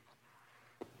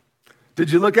Did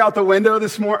you look out the window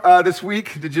this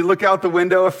week? Did you look out the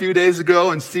window a few days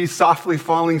ago and see softly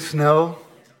falling snow?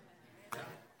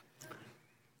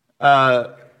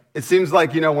 It seems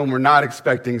like, when we're not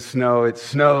expecting snow, it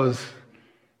snows.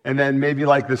 And then maybe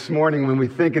like this morning when we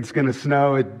think it's going to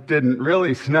snow, it didn't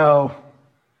really snow.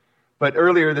 But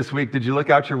earlier this week, did you look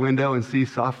out your window and see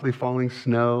softly falling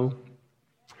snow?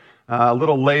 A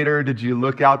little later, did you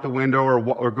look out the window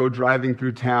or go driving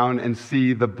through town and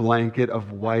see the blanket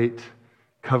of white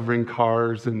covering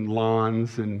cars and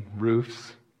lawns and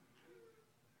roofs?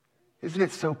 Isn't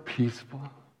it so peaceful?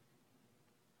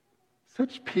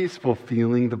 Such peaceful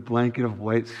feeling, the blanket of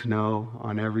white snow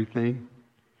on everything.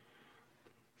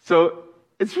 So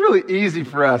it's really easy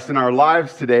for us in our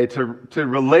lives today to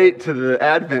relate to the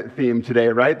Advent theme today,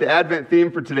 right? The Advent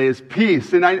theme for today is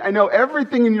peace. And I know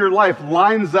everything in your life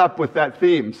lines up with that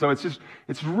theme. So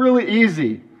it's really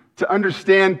easy to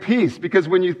understand peace, because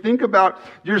when you think about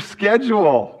your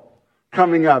schedule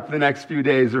coming up the next few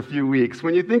days or few weeks,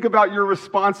 when you think about your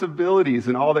responsibilities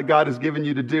and all that God has given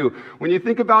you to do, when you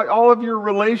think about all of your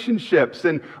relationships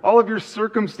and all of your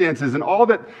circumstances and all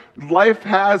that life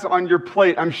has on your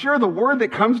plate, I'm sure the word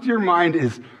that comes to your mind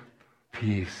is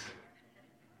peace.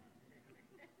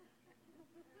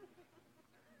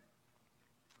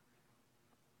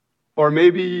 Or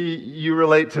maybe you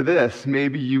relate to this.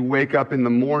 Maybe you wake up in the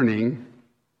morning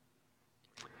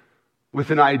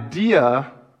with an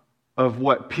idea of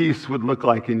what peace would look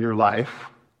like in your life,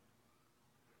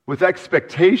 with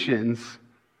expectations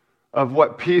of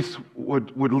what peace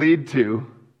would lead to,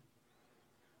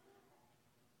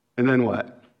 and then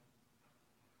what?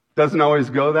 Doesn't always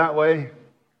go that way.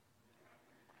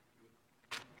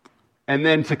 And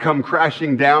then to come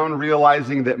crashing down,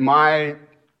 realizing that my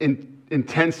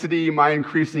intensity, my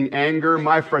increasing anger,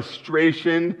 my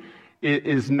frustration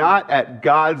is not at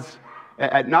God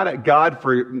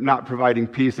for not providing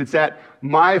peace. It's at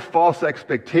my false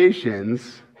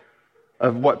expectations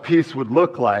of what peace would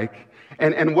look like.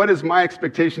 And what does my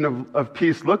expectation of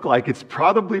peace look like? It's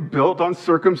probably built on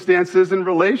circumstances and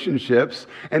relationships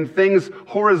and things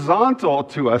horizontal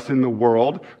to us in the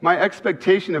world. My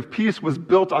expectation of peace was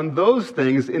built on those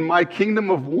things in my kingdom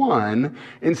of one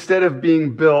instead of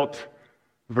being built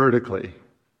vertically.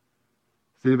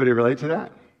 Does anybody relate to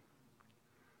that?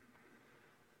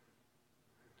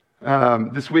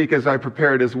 This week, as I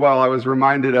prepared as well, I was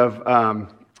reminded of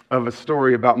a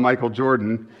story about Michael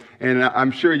Jordan, and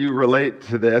I'm sure you relate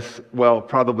to this. Well,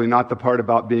 probably not the part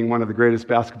about being one of the greatest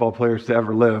basketball players to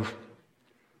ever live.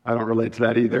 I don't relate to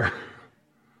that either.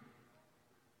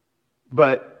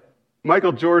 But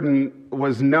Michael Jordan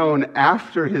was known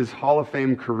after his Hall of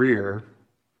Fame career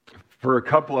for a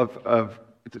couple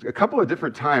of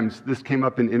different times. This came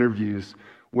up in interviews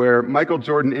where Michael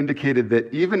Jordan indicated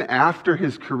that even after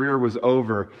his career was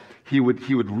over, he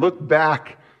would look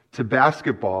back to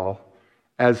basketball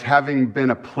as having been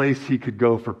a place he could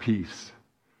go for peace,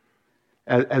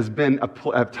 as been a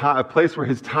place where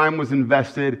his time was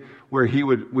invested, where he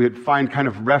would find kind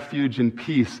of refuge and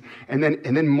peace. And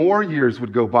then more years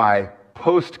would go by,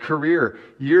 post-career,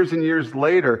 years and years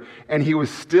later, and he was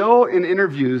still in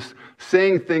interviews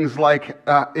saying things like,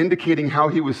 indicating how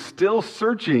he was still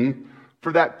searching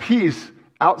for that peace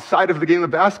outside of the game of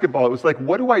basketball. It was like,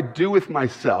 what do I do with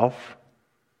myself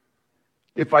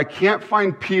if I can't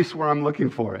find peace where I'm looking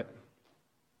for it?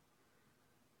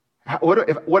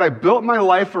 What I built my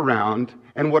life around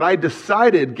and what I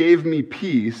decided gave me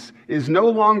peace is no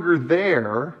longer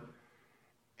there,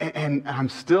 and I'm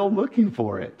still looking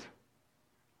for it.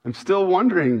 I'm still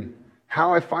wondering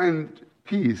how I find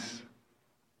peace.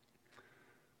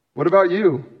 What about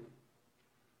you?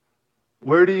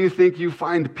 Where do you think you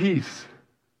find peace?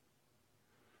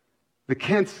 The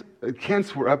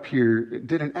Kents were up here,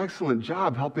 did an excellent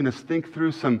job helping us think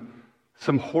through some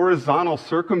horizontal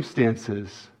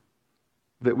circumstances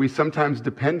that we sometimes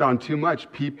depend on too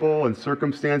much, people and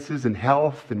circumstances and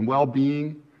health and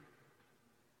well-being.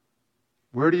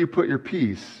 Where do you put your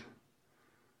peace?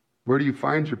 Where do you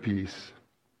find your peace?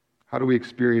 How do we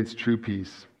experience true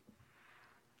peace?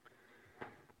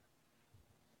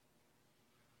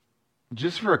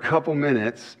 Just for a couple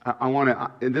minutes, I want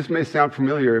to, this may sound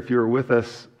familiar if you were with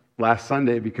us last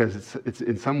Sunday, because it's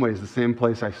in some ways the same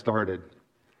place I started.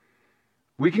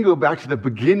 We can go back to the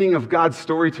beginning of God's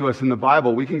story to us in the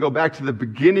Bible. We can go back to the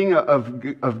beginning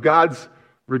of God's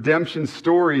redemption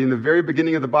story in the very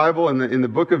beginning of the Bible. In the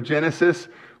book of Genesis,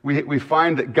 we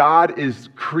find that God is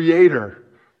creator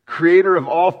of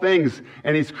all things,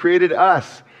 and He's created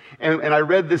us. And I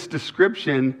read this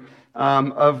description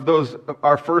of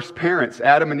our first parents,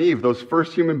 Adam and Eve, those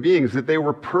first human beings, that they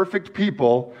were perfect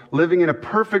people living in a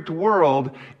perfect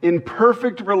world in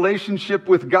perfect relationship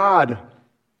with God.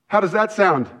 How does that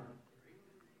sound?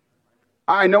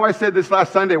 I know I said this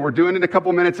last Sunday. We're doing it in a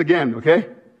couple minutes again, okay?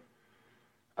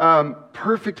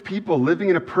 Perfect people living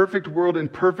in a perfect world in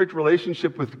perfect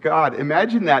relationship with God.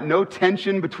 Imagine that. No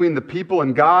tension between the people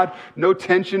and God. No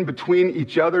tension between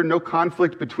each other. No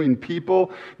conflict between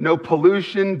people. No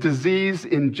pollution, disease,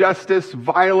 injustice,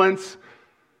 violence,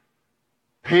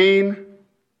 pain.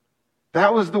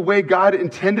 That was the way God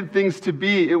intended things to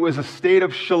be. It was a state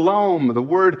of shalom,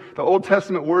 the Old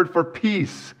Testament word for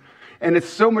peace. And it's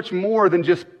so much more than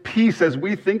just peace as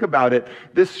we think about it.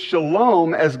 This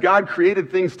shalom, as God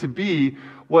created things to be,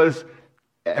 was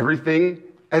everything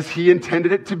as He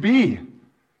intended it to be.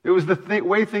 It was the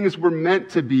way things were meant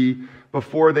to be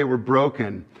before they were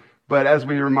broken. But as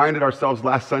we reminded ourselves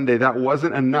last Sunday, that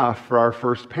wasn't enough for our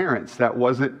first parents. That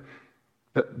wasn't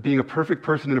being a perfect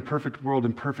person in a perfect world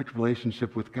in perfect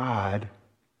relationship with God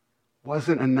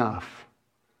wasn't enough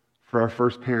for our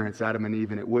first parents, Adam and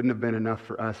Eve, and it wouldn't have been enough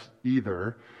for us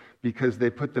either, because they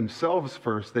put themselves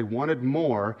first. They wanted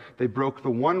more. They broke the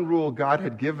one rule God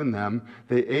had given them.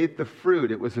 They ate the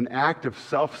fruit. It was an act of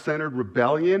self-centered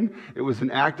rebellion. It was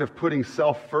an act of putting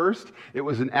self first. It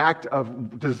was an act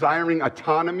of desiring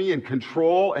autonomy and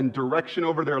control and direction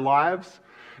over their lives.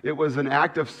 It was an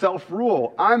act of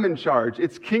self-rule. I'm in charge.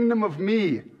 It's kingdom of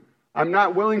me. I'm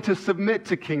not willing to submit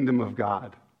to kingdom of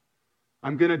God.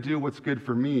 I'm going to do what's good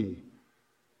for me.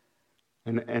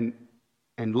 And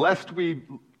lest we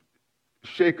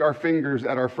shake our fingers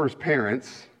at our first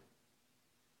parents,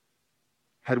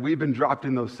 had we been dropped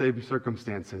in those same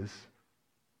circumstances,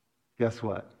 guess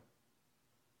what?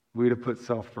 We'd have put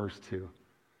self first too.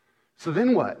 So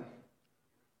then what?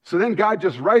 So then God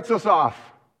just writes us off.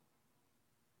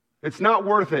 It's not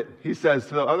worth it, He says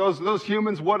to those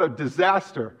humans. What a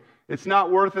disaster. It's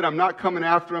not worth it. I'm not coming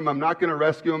after them. I'm not going to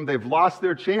rescue them. They've lost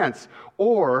their chance.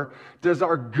 Or does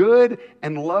our good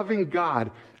and loving God,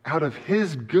 out of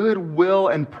His good will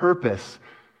and purpose,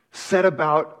 set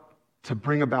about to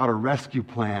bring about a rescue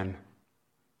plan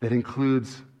that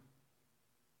includes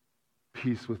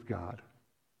peace with God?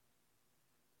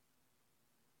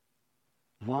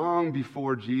 Long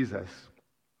before Jesus,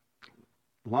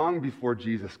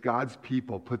 God's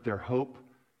people put their hope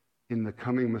in the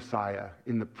coming Messiah,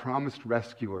 in the promised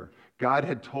rescuer. God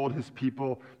had told His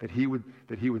people that He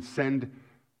would send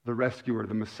the rescuer,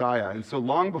 the Messiah. And so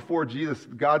long before Jesus,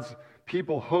 God's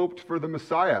people hoped for the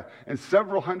Messiah. And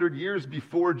several hundred years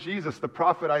before Jesus, the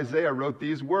prophet Isaiah wrote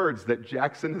these words that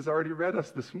Jackson has already read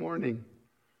us this morning.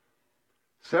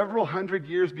 Several hundred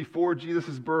years before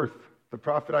Jesus' birth, the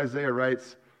prophet Isaiah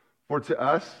writes, "For to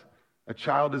us a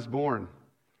child is born,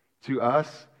 to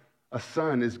us a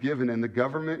son is given, and the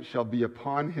government shall be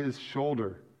upon His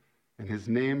shoulder, and His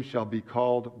name shall be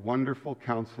called Wonderful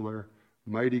Counselor,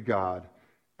 Mighty God,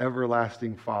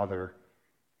 Everlasting Father,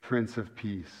 Prince of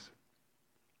Peace."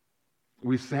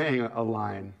 We sang a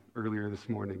line earlier this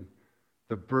morning.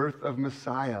 The birth of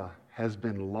Messiah has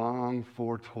been long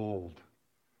foretold.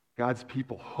 God's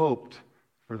people hoped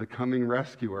for the coming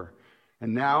rescuer.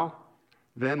 And now,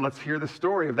 then, let's hear the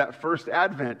story of that first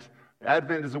Advent.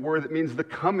 Advent is a word that means the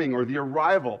coming or the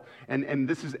arrival. And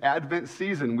this is Advent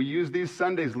season. We use these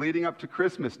Sundays leading up to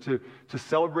Christmas to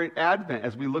celebrate Advent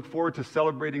as we look forward to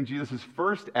celebrating Jesus'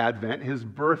 first Advent, His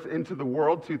birth into the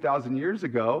world 2,000 years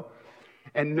ago.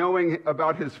 And knowing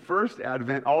about His first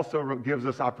Advent also gives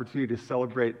us opportunity to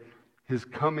celebrate His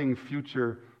coming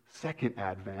future second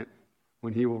Advent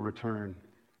when He will return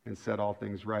and set all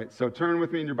things right. So turn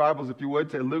with me in your Bibles, if you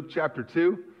would, to Luke chapter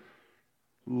 2.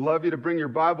 Love you to bring your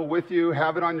Bible with you,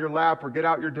 have it on your lap, or get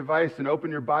out your device and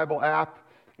open your Bible app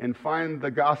and find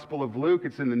the Gospel of Luke.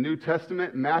 It's in the New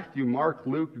Testament. Matthew, Mark,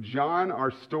 Luke, John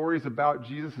are stories about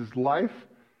Jesus' life.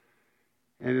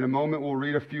 And in a moment, we'll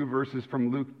read a few verses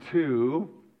from Luke 2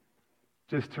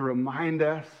 just to remind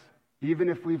us, even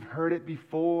if we've heard it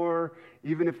before,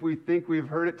 even if we think we've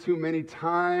heard it too many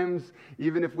times,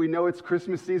 even if we know it's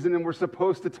Christmas season and we're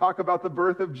supposed to talk about the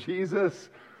birth of Jesus,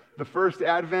 the first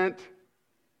Advent.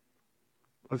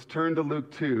 Let's turn to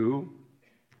Luke 2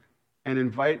 and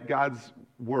invite God's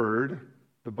Word,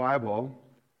 the Bible,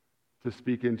 to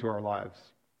speak into our lives.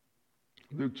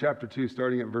 Luke chapter 2,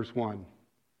 starting at verse 1.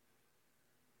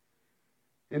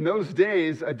 In those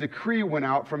days, a decree went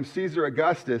out from Caesar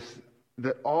Augustus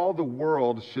that all the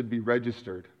world should be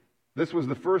registered. This was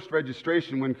the first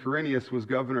registration when Quirinius was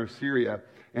governor of Syria,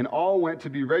 and all went to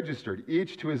be registered,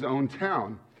 each to his own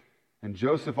town. And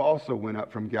Joseph also went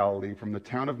up from Galilee, from the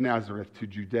town of Nazareth to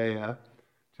Judea,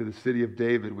 to the city of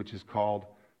David, which is called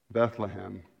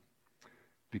Bethlehem,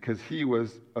 because he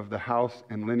was of the house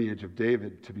and lineage of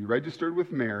David, to be registered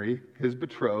with Mary, his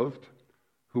betrothed,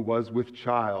 who was with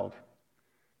child.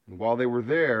 And while they were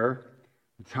there,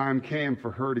 the time came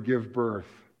for her to give birth.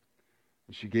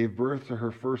 And she gave birth to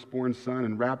her firstborn son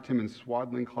and wrapped him in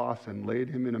swaddling cloths and laid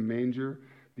him in a manger,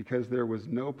 because there was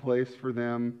no place for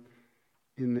them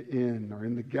in the inn or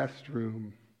in the guest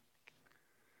room.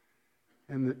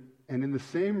 And in the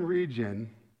same region,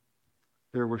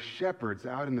 there were shepherds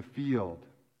out in the field,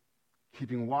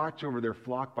 keeping watch over their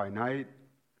flock by night.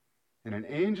 And an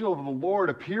angel of the Lord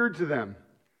appeared to them,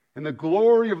 and the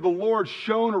glory of the Lord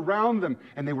shone around them,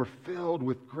 and they were filled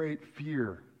with great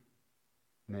fear.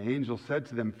 And the angel said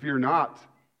to them, "Fear not,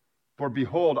 for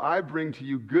behold, I bring to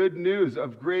you good news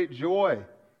of great joy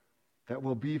that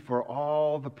will be for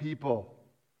all the people.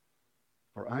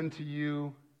 For unto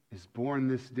you is born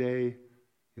this day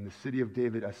in the city of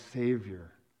David a Savior,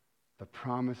 the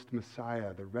promised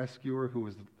Messiah, the rescuer who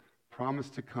was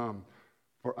promised to come.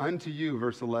 For unto you,"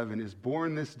 verse 11, "is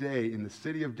born this day in the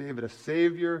city of David a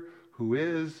Savior who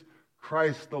is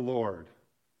Christ the Lord.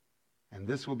 And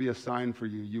this will be a sign for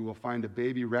you. You will find a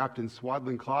baby wrapped in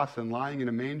swaddling cloths and lying in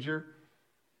a manger."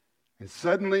 And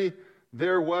suddenly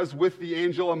there was with the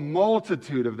angel a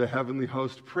multitude of the heavenly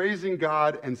host, praising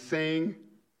God and saying,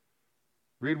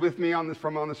 read with me on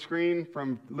the screen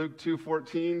from Luke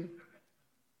 2:14.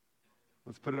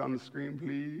 Let's put it on the screen,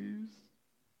 please.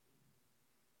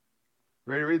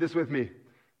 Ready to read this with me?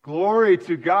 "Glory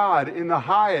to God in the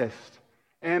highest,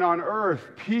 and on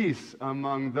earth peace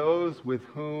among those with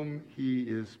whom he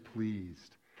is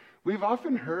pleased." We've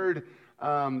often heard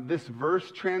this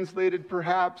verse translated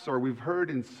perhaps, or we've heard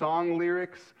in song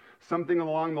lyrics something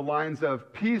along the lines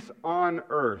of "peace on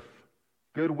earth,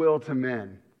 goodwill to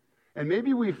men." And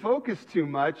maybe we focus too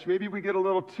much, maybe we get a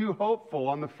little too hopeful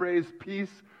on the phrase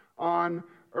 "peace on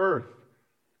earth,"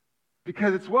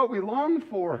 because it's what we long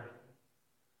for.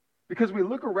 Because we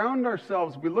look around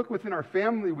ourselves, we look within our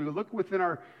family, we look within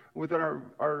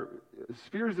our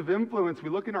spheres of influence, we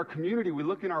look in our community, we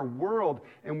look in our world,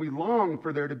 and we long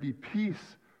for there to be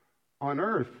peace on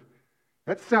earth.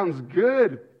 That sounds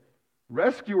good.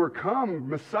 Rescuer come,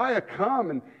 Messiah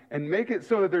come, and make it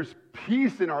so that there's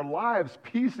peace in our lives,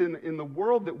 peace in the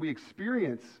world that we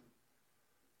experience.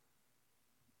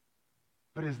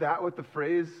 But is that what the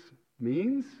phrase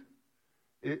means?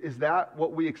 Is that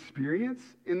what we experience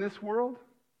in this world?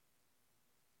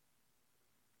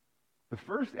 The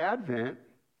first Advent,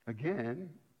 again,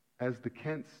 as the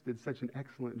Kents did such an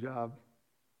excellent job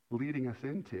leading us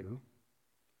into,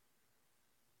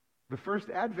 the first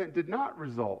Advent did not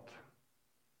result.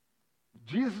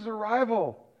 Jesus'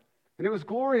 arrival, and it was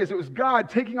glorious. It was God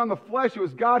taking on the flesh. It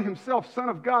was God himself, Son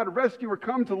of God, rescuer,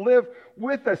 come to live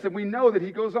with us. And we know that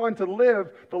he goes on to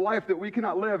live the life that we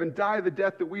cannot live and die the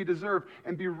death that we deserve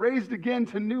and be raised again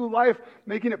to new life,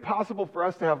 making it possible for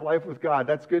us to have life with God.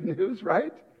 That's good news,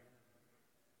 right?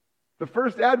 The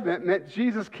first Advent meant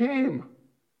Jesus came,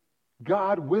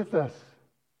 God with us.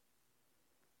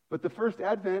 But the first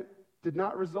Advent did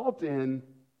not result in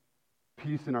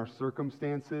peace in our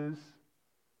circumstances,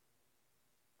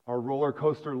 our roller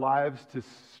coaster lives to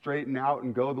straighten out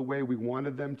and go the way we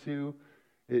wanted them to.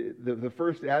 The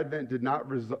first Advent did not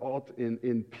result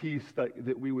in peace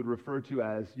that we would refer to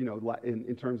as,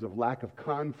 in terms of lack of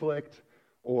conflict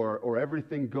or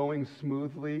everything going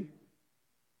smoothly.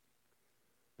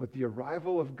 But the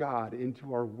arrival of God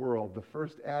into our world, the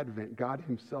first Advent, God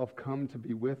himself come to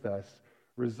be with us,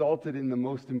 resulted in the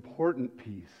most important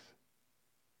peace.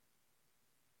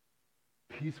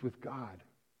 Peace with God.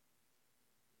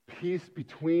 Peace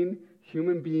between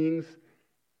human beings,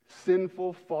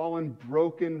 sinful, fallen,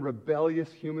 broken,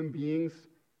 rebellious human beings.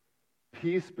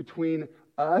 Peace between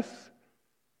us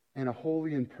and a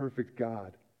holy and perfect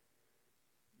God.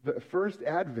 The first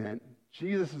Advent,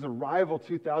 Jesus' arrival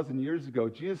 2,000 years ago,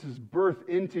 Jesus' birth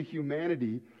into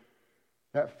humanity,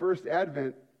 that first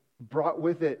Advent brought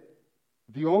with it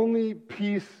the only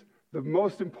peace, the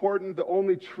most important, the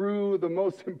only true, the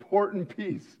most important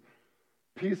peace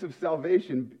of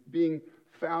salvation, being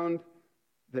found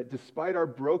that despite our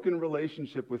broken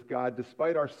relationship with God,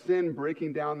 despite our sin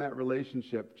breaking down that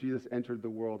relationship, Jesus entered the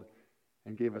world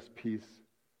and gave us peace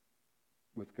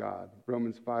with God.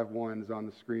 Romans 5:1 is on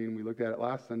the screen. We looked at it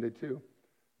last Sunday too.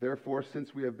 "Therefore,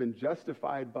 since we have been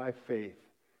justified by faith,"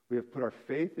 we have put our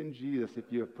faith in Jesus.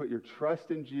 If you have put your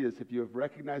trust in Jesus, if you have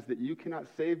recognized that you cannot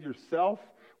save yourself,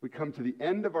 we come to the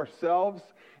end of ourselves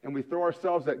and we throw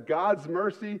ourselves at God's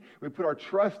mercy. We put our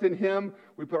trust in him.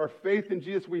 We put our faith in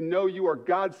Jesus. We know you are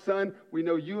God's son. We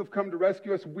know you have come to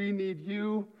rescue us. We need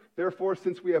you. Therefore,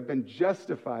 since we have been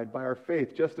justified by our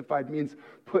faith, justified means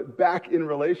put back in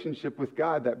relationship with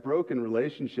God. That broken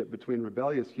relationship between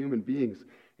rebellious human beings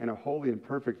and a holy and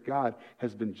perfect God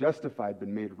has been justified,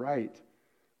 been made right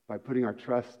by putting our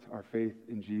trust, our faith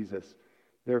in Jesus.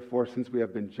 Therefore, since we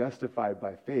have been justified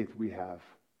by faith, we have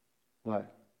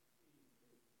what?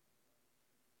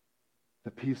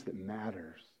 The peace that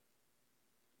matters.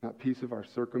 Not peace of our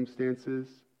circumstances,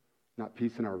 not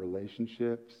peace in our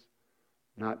relationships,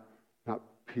 not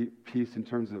peace in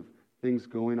terms of things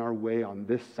going our way on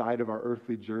this side of our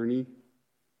earthly journey,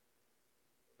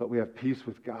 but we have peace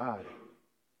with God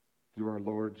through our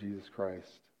Lord Jesus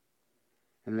Christ.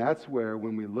 And that's where,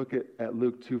 when we look at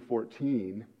Luke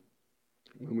 2:14,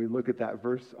 when we look at that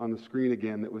verse on the screen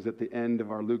again that was at the end of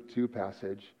our Luke 2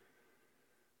 passage,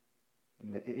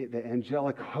 the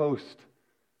angelic host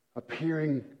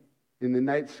appearing in the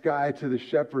night sky to the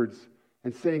shepherds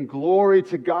and saying, "Glory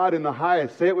to God in the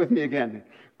highest." Say it with me again.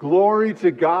 "Glory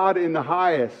to God in the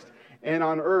highest, and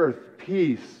on earth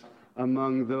peace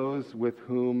among those with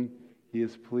whom he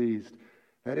is pleased."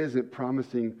 That isn't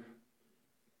promising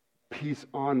peace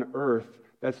on earth.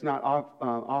 That's not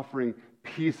offering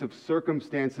peace of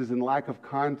circumstances and lack of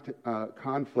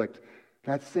conflict.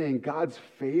 That's saying God's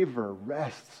favor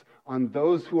rests on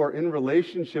those who are in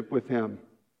relationship with him.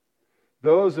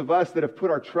 Those of us that have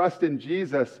put our trust in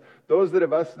Jesus, those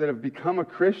of us that have become a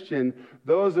Christian,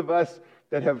 those of us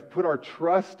that have put our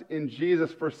trust in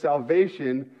Jesus for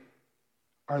salvation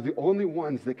are the only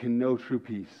ones that can know true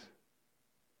peace.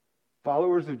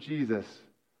 Followers of Jesus,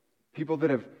 people that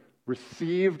have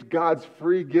received God's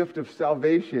free gift of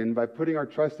salvation by putting our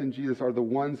trust in Jesus, are the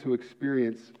ones who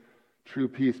experience true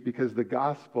peace, because the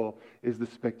gospel is the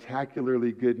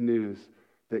spectacularly good news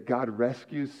that God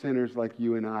rescues sinners like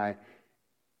you and I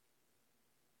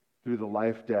through the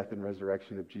life, death, and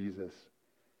resurrection of Jesus.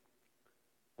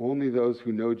 Only those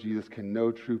who know Jesus can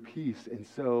know true peace. And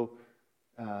so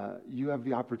you have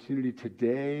the opportunity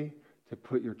today to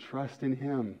put your trust in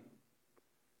him,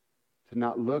 to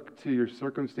not look to your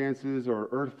circumstances or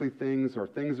earthly things or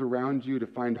things around you to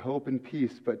find hope and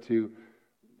peace, but to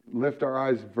lift our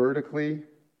eyes vertically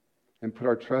and put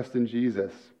our trust in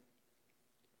Jesus.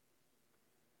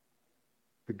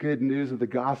 The good news of the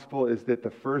gospel is that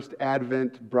the first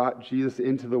advent brought Jesus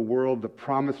into the world, the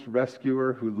promised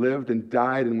rescuer who lived and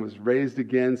died and was raised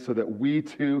again so that we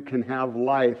too can have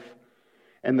life.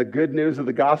 And the good news of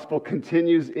the gospel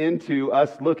continues into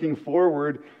us looking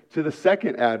forward to the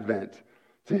second advent,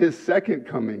 to his second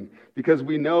coming, because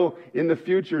we know in the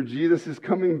future Jesus is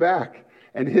coming back,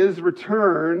 and his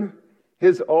return,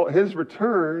 his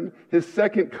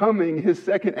second coming, his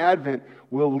second advent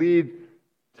will lead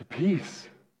to peace.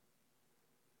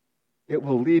 It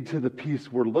will lead to the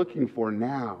peace we're looking for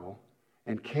now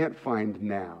and can't find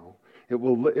now.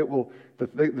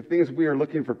 The things we are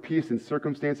looking for, peace in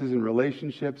circumstances and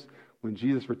relationships, when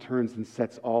Jesus returns and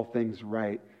sets all things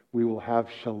right, we will have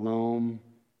shalom,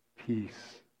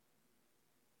 peace,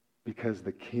 because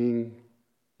the King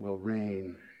will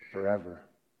reign forever.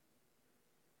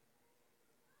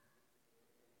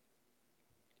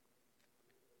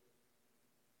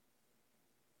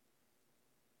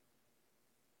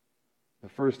 The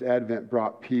first advent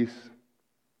brought peace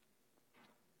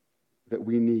that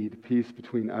we need, peace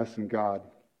between us and God.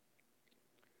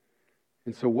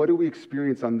 And so what do we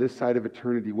experience on this side of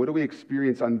eternity? What do we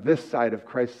experience on this side of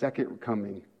Christ's second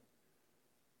coming?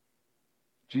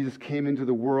 Jesus came into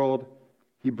the world.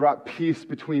 He brought peace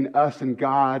between us and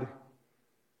God.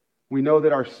 We know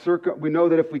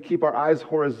that if we keep our eyes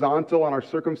horizontal on our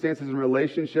circumstances and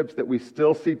relationships, that we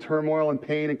still see turmoil and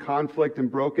pain and conflict and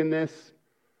brokenness.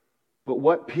 But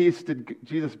what peace did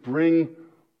Jesus bring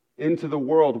into the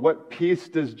world? What peace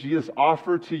does Jesus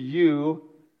offer to you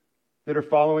that are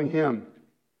following him?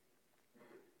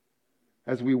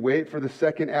 As we wait for the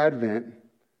second advent,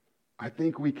 I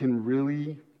think we can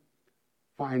really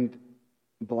find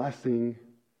blessing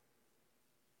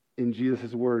in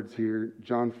Jesus' words here,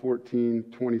 John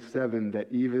 14:27,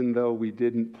 that even though we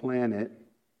didn't plan it,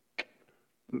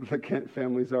 the Kent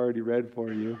family's already read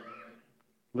for you.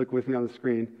 Look with me on the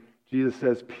screen. Jesus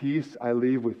says, "Peace I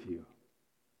leave with you.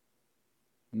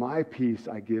 My peace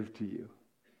I give to you.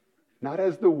 Not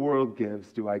as the world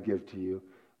gives do I give to you.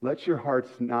 Let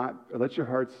not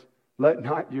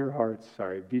your hearts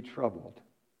be troubled.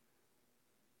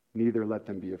 Neither let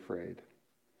them be afraid."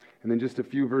 And then just a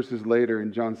few verses later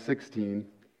in John 16,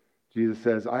 Jesus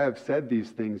says, I have said these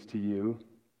things to you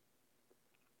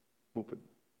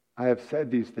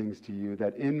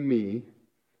that in me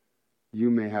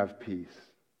you may have peace.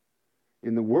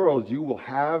 In the world you will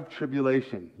have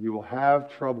tribulation, you will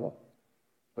have trouble,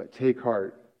 but take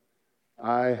heart.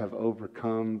 I have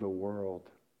overcome the world.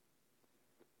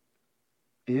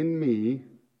 In me,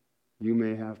 you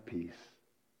may have peace.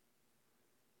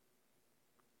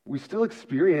 We still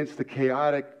experience the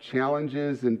chaotic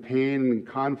challenges and pain and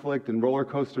conflict and roller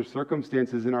coaster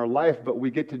circumstances in our life, but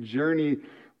we get to journey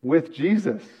with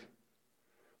Jesus.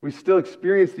 We still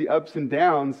experience the ups and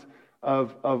downs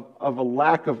of a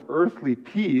lack of earthly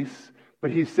peace, but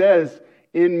he says,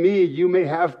 in me you may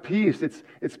have peace.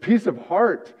 It's peace of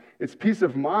heart, it's peace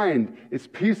of mind, it's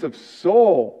peace of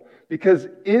soul, because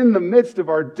in the midst of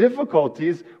our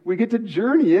difficulties, we get to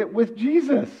journey it with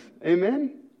Jesus.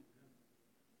 Amen?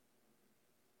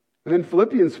 And then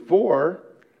Philippians 4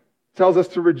 tells us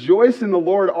to rejoice in the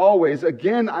Lord always.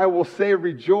 Again, I will say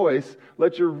rejoice.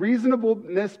 Let your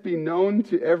reasonableness be known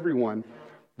to everyone.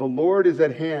 The Lord is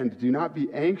at hand. Do not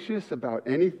be anxious about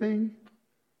anything,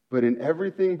 but in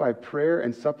everything by prayer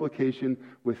and supplication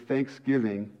with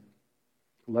thanksgiving,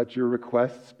 let your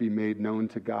requests be made known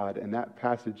to God. And that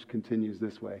passage continues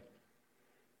this way,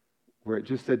 where it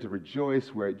just said to rejoice,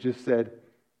 where it just said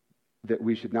that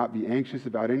we should not be anxious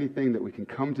about anything, that we can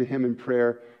come to him in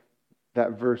prayer.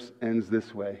 That verse ends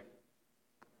this way.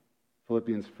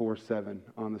 Philippians 4:7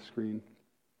 on the screen.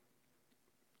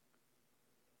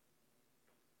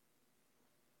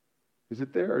 Is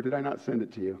it there, or did I not send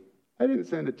it to you? I didn't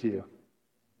send it to you.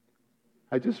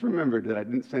 I just remembered that I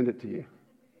didn't send it to you.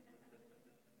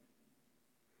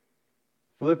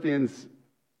 Philippians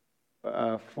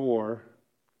 4,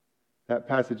 that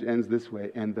passage ends this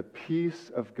way. And the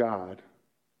peace of God,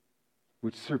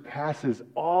 which surpasses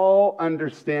all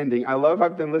understanding. I love,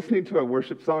 I've been listening to a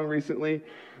worship song recently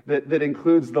that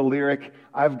includes the lyric,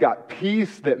 I've got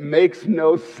peace that makes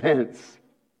no sense.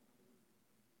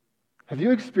 Have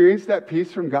you experienced that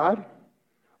peace from God?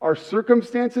 Our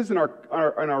circumstances and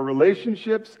our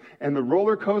relationships and the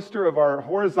roller coaster of our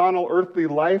horizontal earthly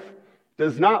life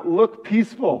does not look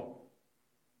peaceful.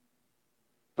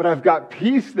 But I've got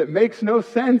peace that makes no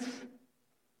sense.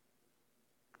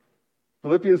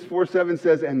 Philippians 4:7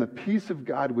 says, and the peace of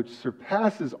God, which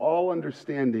surpasses all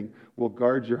understanding, will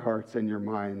guard your hearts and your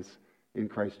minds in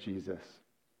Christ Jesus.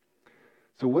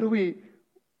 So what?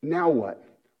 Now what?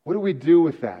 What do we do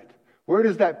with that? Where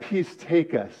does that peace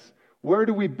take us? Where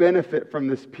do we benefit from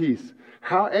this peace?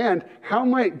 How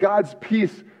might God's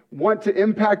peace want to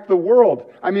impact the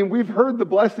world? I mean, we've heard the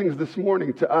blessings this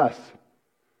morning to us.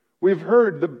 We've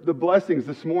heard the blessings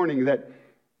this morning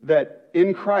that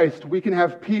in Christ we can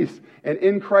have peace. And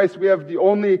in Christ we have the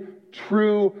only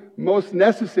true, most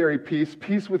necessary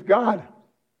peace with God.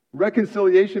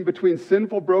 Reconciliation between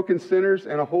sinful, broken sinners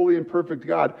and a holy and perfect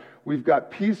God. We've got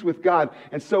peace with God.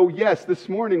 And so, yes, this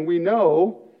morning we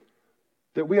know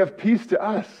that we have peace to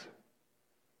us.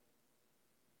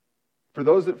 For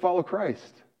those that follow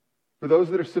Christ. For those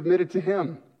that are submitted to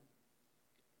Him.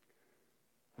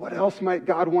 What else might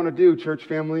God want to do, church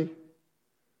family?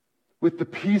 With the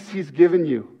peace He's given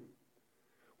you.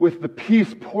 With the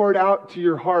peace poured out to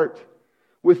your heart.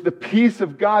 With the peace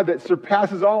of God that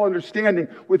surpasses all understanding,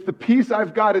 with the peace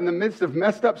I've got in the midst of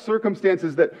messed up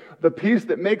circumstances, that the peace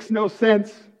that makes no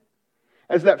sense,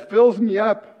 as that fills me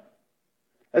up,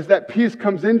 as that peace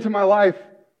comes into my life,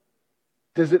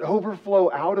 does it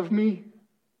overflow out of me?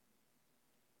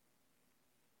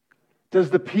 Does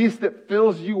the peace that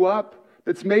fills you up,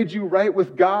 that's made you right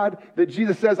with God, that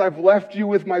Jesus says, I've left you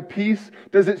with my peace,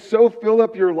 does it so fill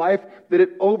up your life that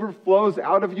it overflows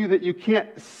out of you that you can't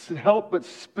help but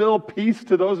spill peace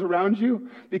to those around you?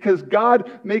 Because God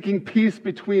making peace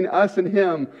between us and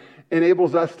Him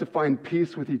enables us to find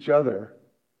peace with each other.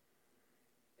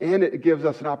 And it gives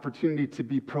us an opportunity to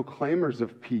be proclaimers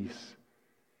of peace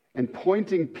and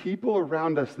pointing people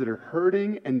around us that are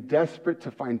hurting and desperate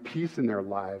to find peace in their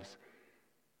lives.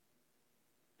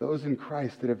 Those in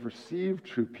Christ that have received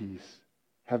true peace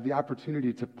have the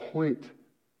opportunity to point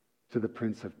to the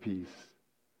Prince of Peace.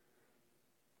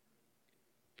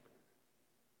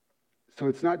 So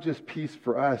it's not just peace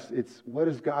for us, it's what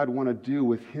does God want to do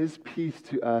with His peace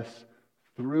to us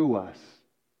through us?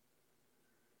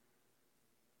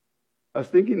 I was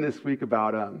thinking this week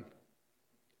about,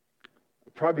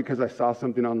 probably because I saw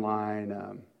something online.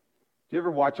 Do you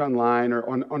ever watch online or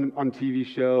on TV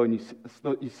show and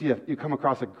you come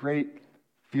across a great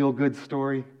feel-good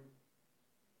story?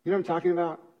 You know what I'm talking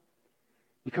about?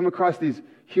 You come across these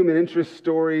human interest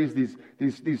stories,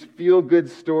 these feel-good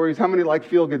stories. How many like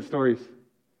feel-good stories?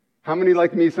 How many,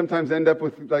 like me, sometimes end up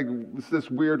with like this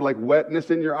weird like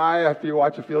wetness in your eye after you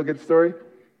watch a feel-good story?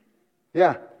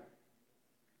 Yeah.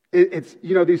 It's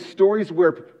these stories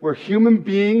where human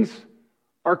beings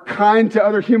are kind to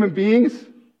other human beings.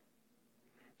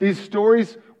 These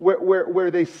stories where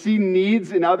they see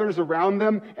needs in others around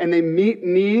them and they meet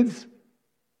needs.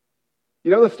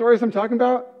 You know the stories I'm talking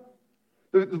about?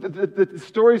 The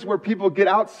stories where people get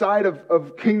outside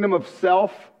of kingdom of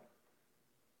self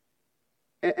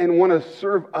and want to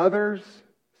serve others,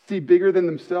 see bigger than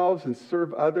themselves and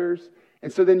serve others.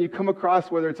 And so then you come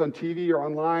across, whether it's on TV or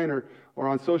online or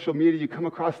on social media, you come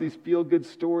across these feel-good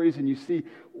stories and you see,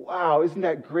 wow, isn't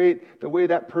that great? The way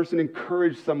that person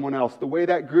encouraged someone else, the way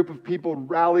that group of people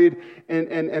rallied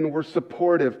and were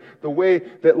supportive, the way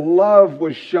that love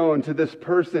was shown to this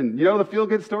person. You know the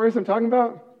feel-good stories I'm talking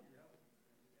about?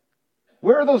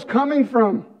 Where are those coming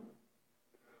from?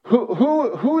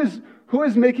 Who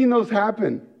is making those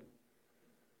happen?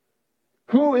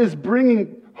 Who is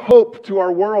bringing hope to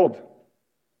our world?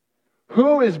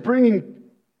 Who is bringing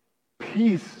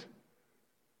peace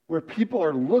where people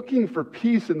are looking for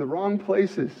peace in the wrong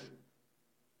places?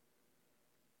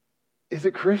 Is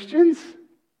it Christians?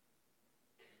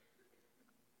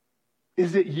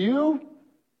 Is it you?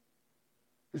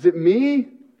 Is it me?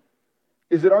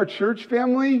 Is it our church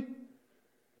family?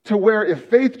 To where if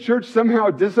Faith Church somehow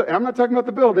and I'm not talking about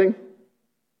the building.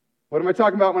 What am I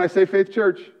talking about when I say Faith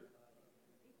Church?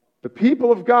 The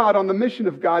people of God on the mission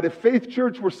of God. If Faith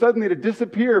Church were suddenly to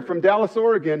disappear from Dallas,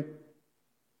 Oregon,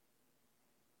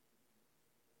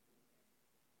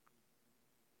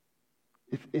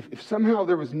 if somehow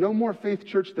there was no more Faith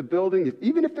Church, the building,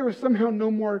 even if there was somehow no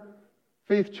more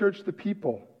Faith Church, the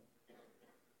people,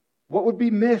 what would be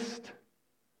missed?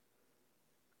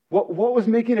 What was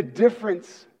making a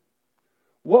difference?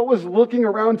 What was looking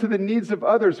around to the needs of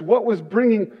others? What was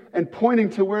bringing and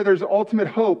pointing to where there's ultimate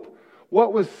hope?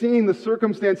 What was seeing the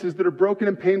circumstances that are broken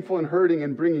and painful and hurting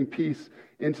and bringing peace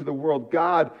into the world?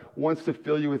 God wants to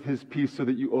fill you with His peace so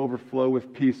that you overflow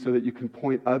with peace, so that you can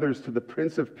point others to the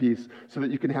Prince of Peace, so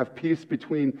that you can have peace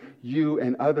between you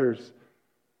and others.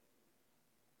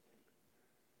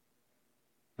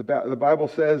 The Bible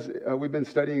says, we've been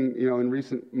studying, in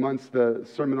recent months, the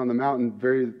Sermon on the Mount,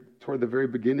 toward the very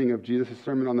beginning of Jesus'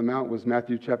 Sermon on the Mount was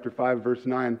Matthew chapter 5, verse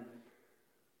 9,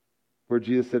 where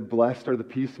Jesus said, "Blessed are the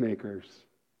peacemakers,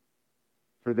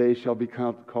 for they shall be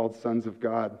called sons of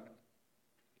God."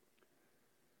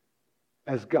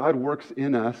 As God works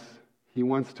in us, He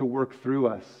wants to work through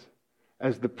us.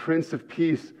 As the Prince of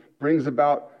Peace brings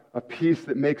about a peace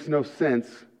that makes no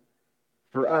sense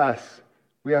for us,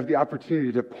 we have the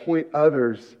opportunity to point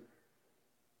others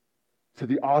to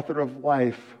the author of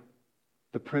life,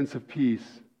 the Prince of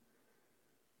Peace.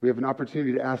 We have an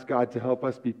opportunity to ask God to help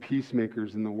us be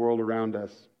peacemakers in the world around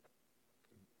us.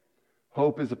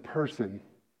 Hope is a person,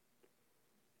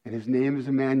 and His name is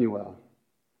Emmanuel.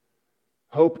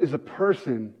 Hope is a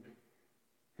person,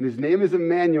 and His name is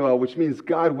Emmanuel, which means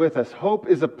God with us. Hope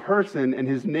is a person, and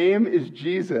His name is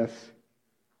Jesus.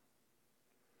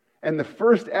 And the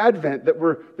first Advent that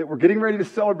we're getting ready to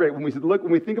celebrate, when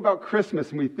we think about Christmas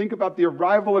and we think about the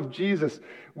arrival of Jesus,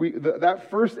 that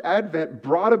first Advent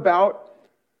brought about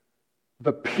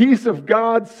the peace of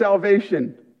God's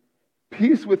salvation,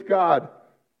 peace with God,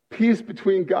 peace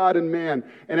between God and man.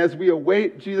 And as we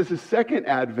await Jesus' second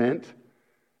Advent,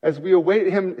 as we await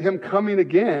him coming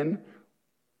again,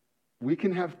 we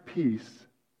can have peace,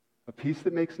 a peace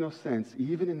that makes no sense,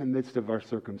 even in the midst of our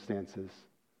circumstances.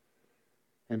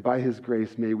 And by His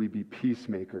grace, may we be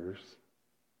peacemakers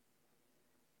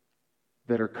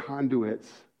that are conduits,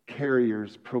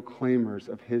 carriers, proclaimers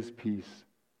of His peace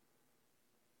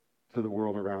to the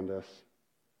world around us.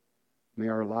 May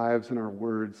our lives and our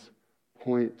words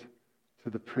point to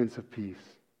the Prince of Peace.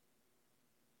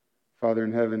 Father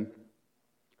in heaven,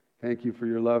 thank You for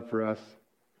Your love for us.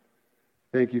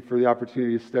 Thank You for the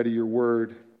opportunity to study Your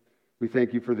word. We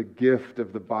thank You for the gift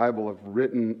of the Bible,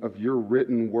 of Your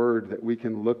written word that we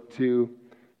can look to,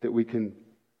 that we can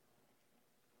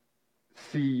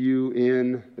see You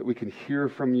in, that we can hear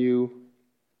from You.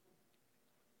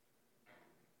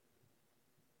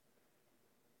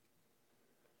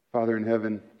 Father in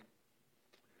heaven,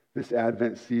 this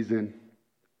Advent season,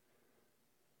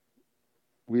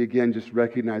 we again just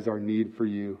recognize our need for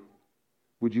You.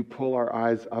 Would You pull our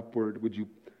eyes upward? Would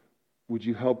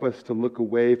you help us to look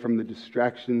away from the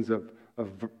distractions of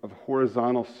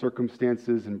horizontal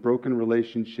circumstances and broken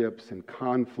relationships and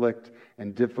conflict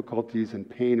and difficulties and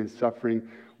pain and suffering?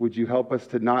 Would You help us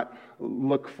to not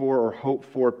look for or hope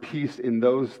for peace in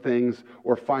those things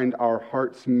or find our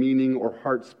heart's meaning or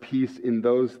heart's peace in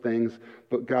those things?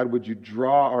 But God, would You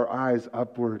draw our eyes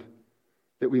upward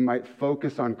that we might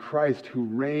focus on Christ, who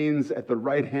reigns at the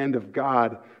right hand of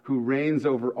God, who reigns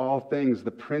over all things,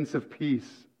 the Prince of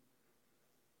Peace,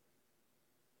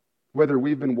 Whether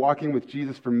we've been walking with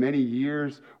Jesus for many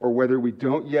years or whether we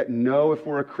don't yet know if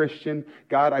we're a Christian,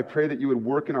 God, I pray that you would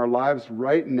work in our lives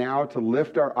right now to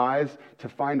lift our eyes, to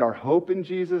find our hope in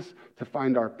Jesus, to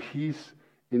find our peace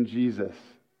in Jesus.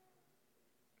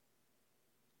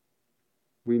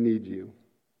 We need you.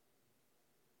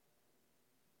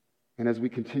 And as we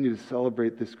continue to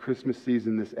celebrate this Christmas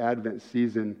season, this Advent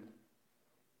season,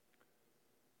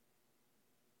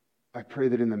 I pray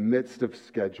that in the midst of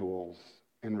schedules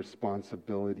and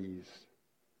responsibilities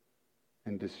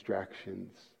and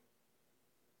distractions,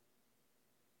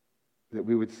 that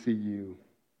we would see you,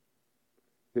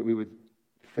 that we would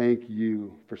thank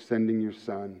you for sending your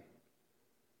Son,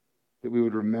 that we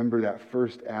would remember that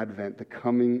first Advent, the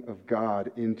coming of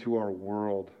God into our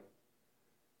world.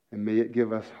 And may it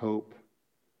give us hope.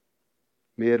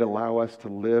 May it allow us to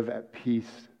live at peace,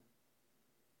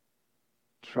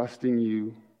 trusting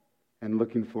you and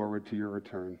looking forward to your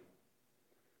return.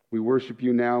 We worship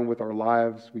you now with our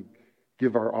lives. We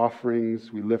give our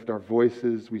offerings. We lift our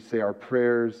voices. We say our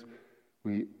prayers.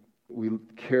 We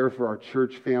care for our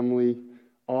church family,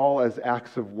 all as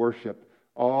acts of worship,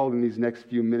 all in these next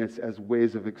few minutes as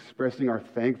ways of expressing our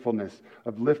thankfulness,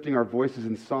 of lifting our voices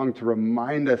in song to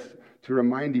remind us, to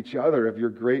remind each other of your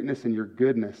greatness and your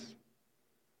goodness.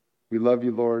 We love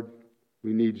you, Lord.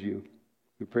 We need you.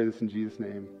 We pray this in Jesus'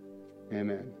 name.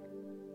 Amen.